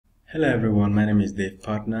Hello everyone, my name is Dave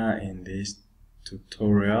Partner. In this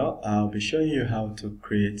tutorial, I'll be showing you how to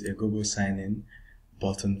create a Google sign-in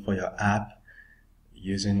button for your app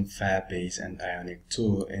using Firebase and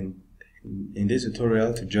Ionic2. And in this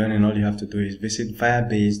tutorial, to join in, all you have to do is visit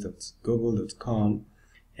firebase.google.com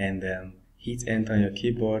and hit enter on your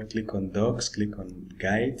keyboard, click on Docs, click on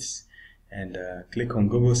Guides, and click on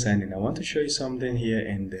Google Sign-in. I want to show you something here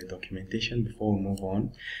in the documentation before we move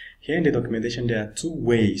on. Here in the documentation, there are two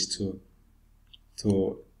ways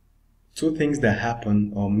two things that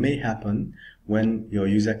happen or may happen when your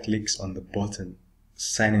user clicks on the button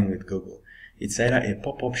sign in with Google. It's either a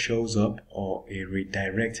pop-up shows up or a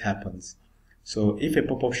redirect happens. So if a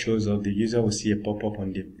pop-up shows up, the user will see a pop-up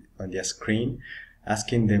on their screen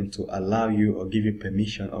asking them to allow you or give you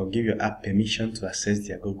permission or give your app permission to access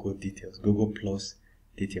their Google details, Google Plus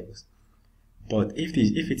details. But if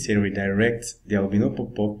it's a redirect, there will be no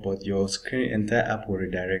pop-up, but your entire app will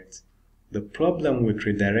redirect. The problem with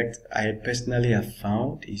redirect, I personally have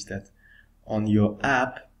found, is that on your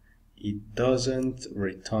app, it doesn't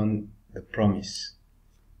return the promise.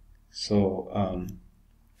 So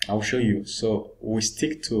I'll show you. So we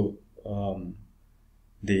stick to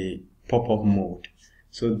the pop-up mode.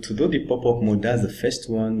 So to do the pop-up mode, that's the first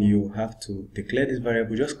one. You have to declare this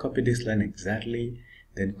variable. Just copy this line exactly,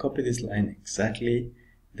 then copy this line exactly,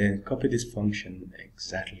 then copy this function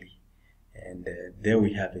exactly, and there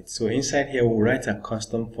we have it. So inside here we'll write a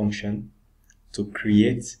custom function to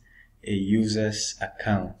create a user's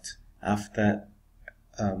account after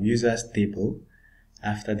users table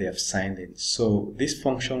after they have signed in. So this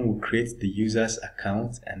function will create the user's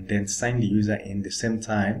account and then sign the user in the same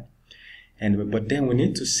time. But then we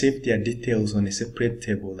need to save their details on a separate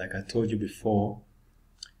table, like I told you before.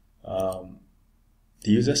 The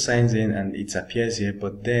user signs in and it appears here,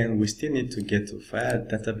 but then we still need to get to File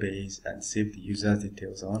Database and save the user's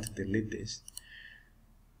details. I want to delete this.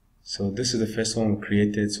 So this is the first one we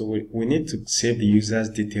created. So we need to save the user's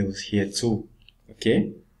details here too,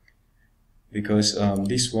 okay? Because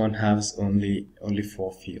this one has only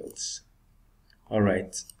 4 fields. All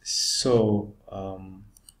right. So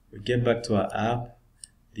we get back to our app.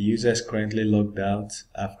 The user is currently logged out.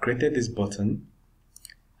 I've created this button.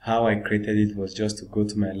 How I created it was just to go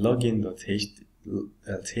to my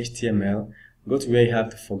login.html, go to where you have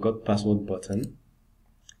the forgot password button.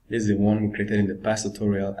 This is the one we created in the past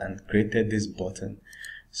tutorial and created this button.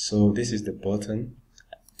 So this is the button.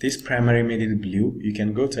 This primary made it blue. You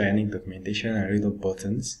can go to Ionic documentation and read up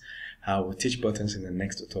buttons. I will teach buttons in the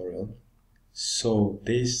next tutorial. So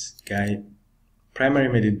this guy, primary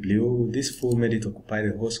made it blue, this full made it occupy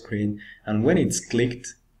the whole screen, and when it's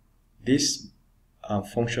clicked, this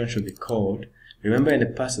function should be called. Remember in the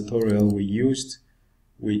past tutorial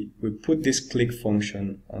we put this click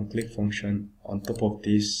function on top of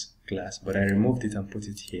this class, but I removed it and put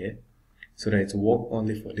it here so that it will work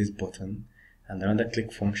only for this button, and another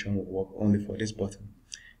click function will work only for this button.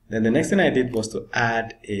 Then the next thing I did was to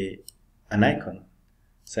add an icon.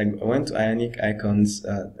 So I went to Ionic icons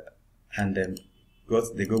and then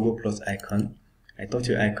got the Google Plus icon. I taught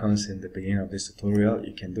you icons in the beginning of this tutorial.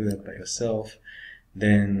 You can do that by yourself.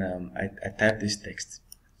 Then I type this text.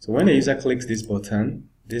 So when the user clicks this button,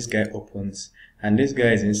 this guy opens, and this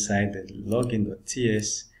guy is inside the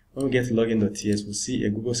login.ts. When we get to login.ts, we'll see a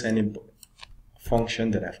Google sign-in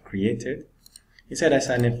function that I've created. Inside that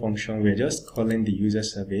sign-in function, we're just calling the user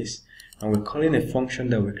service, and we're calling a function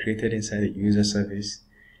that we created inside the user service.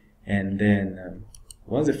 And then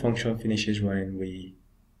once the function finishes running, we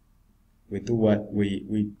do what?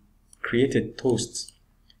 We create a toast.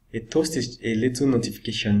 A toast is a little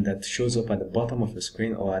notification that shows up at the bottom of the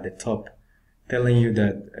screen or at the top, telling you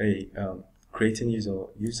that a creating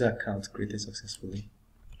user account created successfully.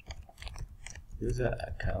 User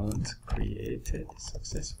account created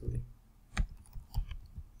successfully.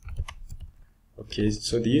 Okay,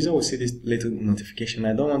 so the user will see this little notification.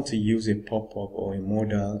 I don't want to use a pop-up or a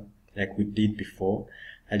modal like we did before.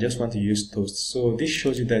 I just want to use toast. So this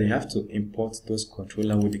shows you that you have to import toast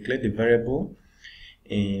controller. We declare the variable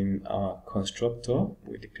in our constructor.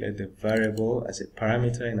 We declare the variable as a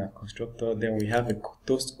parameter in our constructor. Then we have a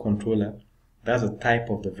toast controller. That's the type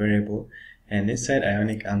of the variable. And inside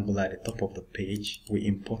Ionic Angular at the top of the page, we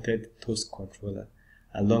imported toast controller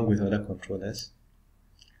along with other controllers.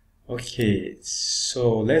 Okay,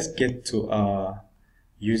 so let's get to our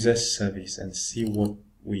user service and see what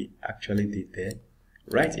we actually did there.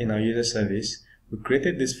 Right in our user service, we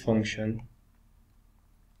created this function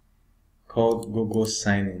called Google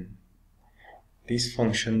Sign-in. This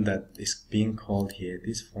function that is being called here,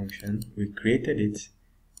 this function, we created it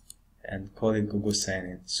and called it Google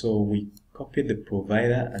Sign-in. So we copied the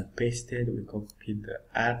provider and pasted, we copied the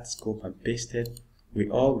add scope and pasted. We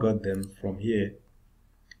all got them from here.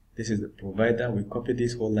 This is the provider. We copied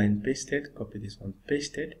this whole line, pasted, copy this one,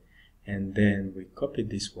 pasted, and then we copied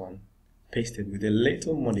this one, pasted with a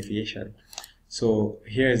little modification. So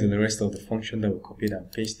here is the rest of the function that we copied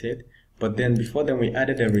and pasted. But then before then we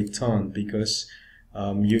added a return, because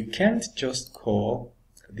you can't just call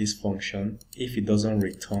this function if it doesn't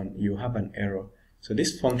return. You have an error. So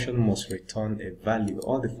this function must return a value.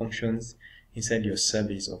 All the functions inside your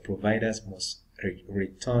service or providers must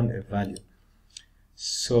return a value.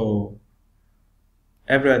 So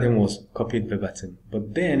everything was copied verbatim.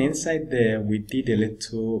 But then inside there we did a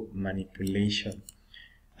little manipulation.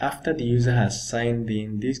 After the user has signed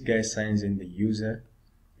in, this guy signs in the user.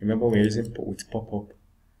 Remember, we're using with pop-up.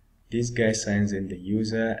 This guy signs in the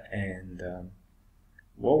user, and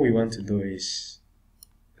what we want to do is,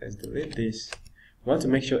 let's delete this. We want to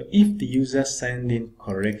make sure if the user signed in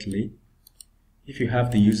correctly, if you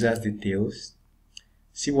have the user's details,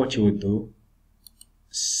 see what you would do.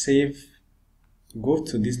 Save, go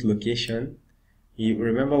to this location. You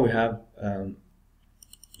remember we have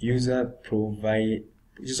user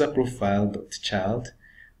profile.child.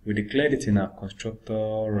 We declared it in our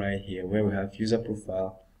constructor right here where we have user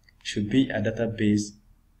profile. Should be a database.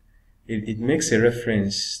 It makes a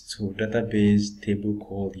reference to database table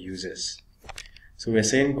called users. So we're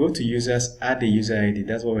saying go to users, add a user ID.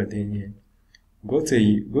 That's what we're doing here. Go to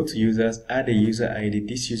users, add a user ID,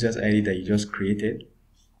 this user's ID that you just created,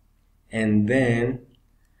 and then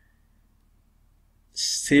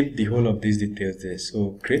save the whole of these details there.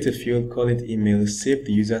 So create a field, call it email, save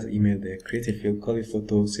the user's email there, create a field, call it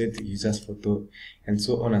photo, save the user's photo, and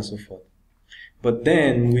so on and so forth. But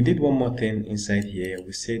then we did one more thing inside here.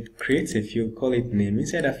 We said create a field, call it name.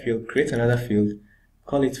 Inside that field, create another field,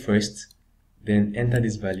 call it first, then enter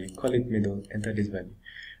this value, call it middle, enter this value.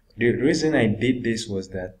 The reason I did this was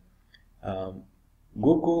that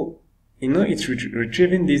Google, it's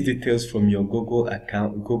retrieving these details from your Google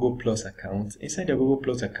account, Google Plus account. Inside your Google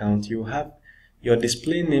Plus account, you have your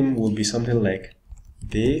display name will be something like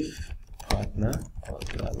Dave Partner or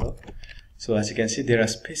Lalo. So as you can see, there are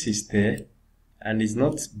spaces there, and it's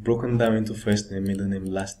not broken down into first name, middle name,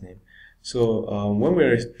 last name. So when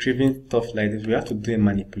we're retrieving stuff like this, we have to do a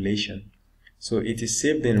manipulation. So it is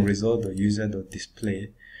saved in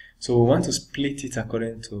result.user.display. So we want to split it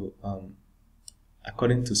according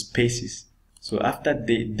to spaces. So after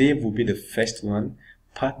Dave will be the first one,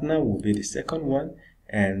 Partner will be the second one,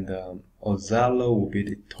 and Ozalo will be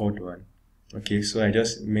the third one. Okay, so I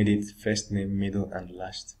just made it first name, middle, and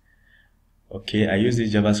last. Okay, I used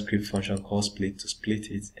this JavaScript function called split to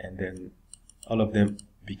split it, and then all of them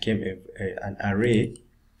became an array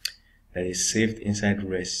that is saved inside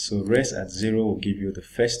res. So res at 0 will give you the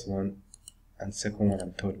first one, and second one,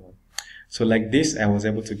 and third one. So like this, I was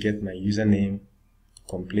able to get my username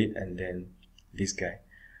complete, and then this guy.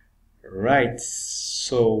 Right,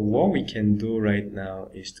 so what we can do right now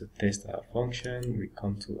is to test our function. We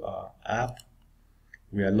come to our app,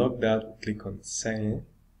 we are logged out, we click on sign in.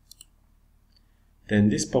 Then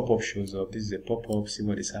this pop-up shows up. This is a pop-up, see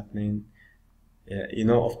what is happening.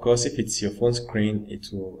 Of course, if it's your phone screen,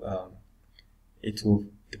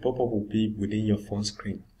 the pop-up will be within your phone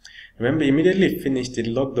screen. Remember, immediately it finished, it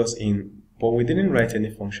logged us in, but we didn't write any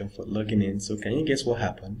function for logging in. So can you guess what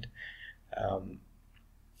happened?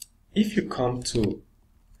 If you come to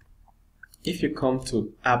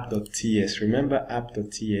app.ts, remember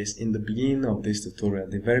app.ts, in the beginning of this tutorial,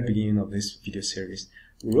 the very beginning of this video series,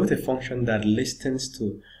 we wrote a function that listens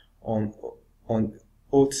to on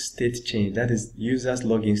auth state change, that is user's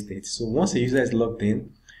login state. So once a user is logged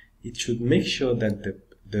in, it should make sure that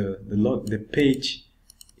the page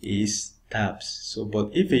is tabs. So,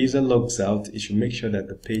 but if a user logs out, it should make sure that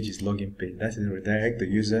the page is login page. That is, redirect the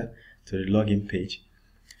user to the login page.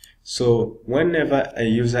 So whenever a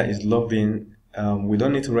user is logged in, we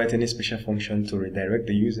don't need to write any special function to redirect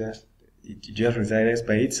the user. It just redirects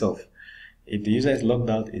by itself. If the user is logged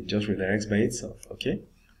out, it just redirects by itself. Okay.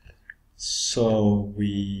 So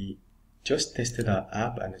we just tested our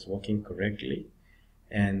app and it's working correctly.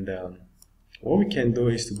 And what we can do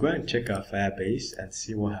is to go and check our Firebase and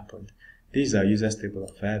see what happened. This is our users table on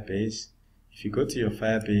Firebase. If you go to your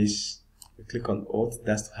Firebase, you click on Auth,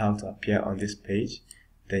 that's how to appear on this page.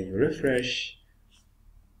 Then you refresh.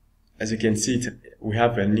 As you can see, we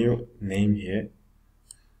have a new name here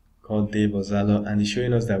called Dave Ozalo, and it's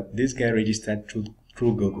showing us that this guy registered through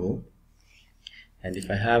Google. And if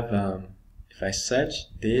I have, if I search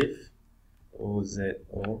Dave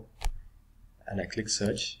Ozo and I click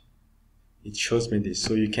search, it shows me this.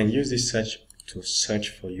 So you can use this search to search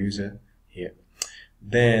for user here.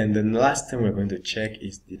 Then the last thing we're going to check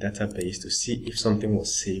is the database to see if something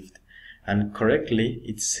was saved, and correctly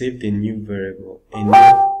it saved a new variable,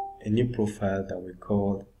 a new profile that we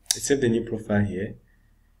called, it saved a new profile here.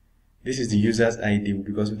 This is the user's ID,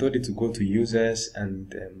 because we told it to go to users,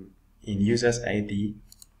 and in users ID,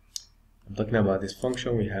 I'm talking about this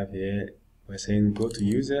function we have here. We're saying go to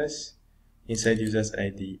users, inside users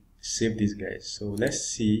ID, save these guys. So let's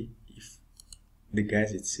see if the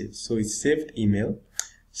guys it saved. So it saved email,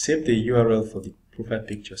 saved the URL for the profile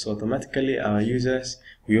picture. So automatically our users,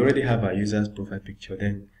 we already have our users profile picture.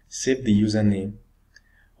 Then save the username.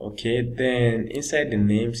 Okay, then inside the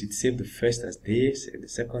names, it saved the first as Dave, the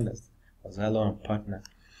second as Ozalo and partner.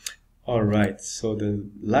 Alright, so the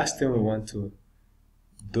last thing we want to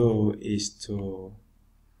do is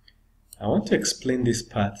I want to explain this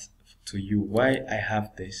part to you, why I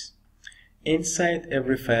have this. Inside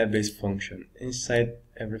every Firebase function,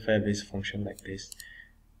 like this,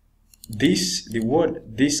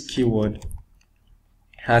 this keyword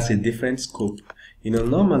has a different scope.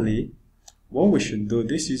 Normally what we should do,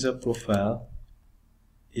 this user profile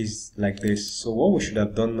is like this. So what we should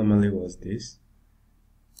have done normally was this.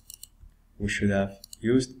 We should have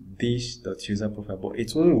used this.user profile, but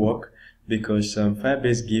it won't work because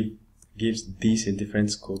Firebase gives this a different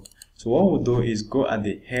scope. So what we'll do is go at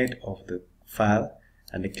the head of the file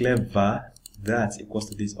and declare var that equals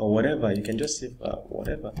to this, or whatever. You can just say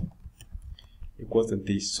whatever equals to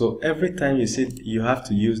this. So every time you see you have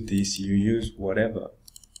to use this, you use whatever.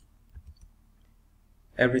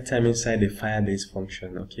 Every time inside the Firebase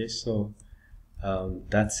function. Okay, so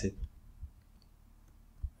that's it.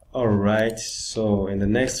 Alright, so in the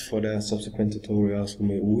next further subsequent tutorials,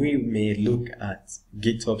 we may look at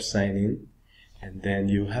GitHub sign-in, and then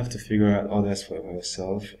you have to figure out others for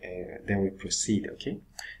yourself, and then we proceed. Okay,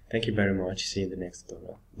 thank you very much. See you in the next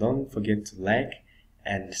tutorial. Don't forget to like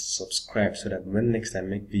and subscribe so that when next I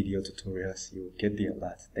make video tutorials, you will get the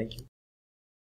alert. Thank you.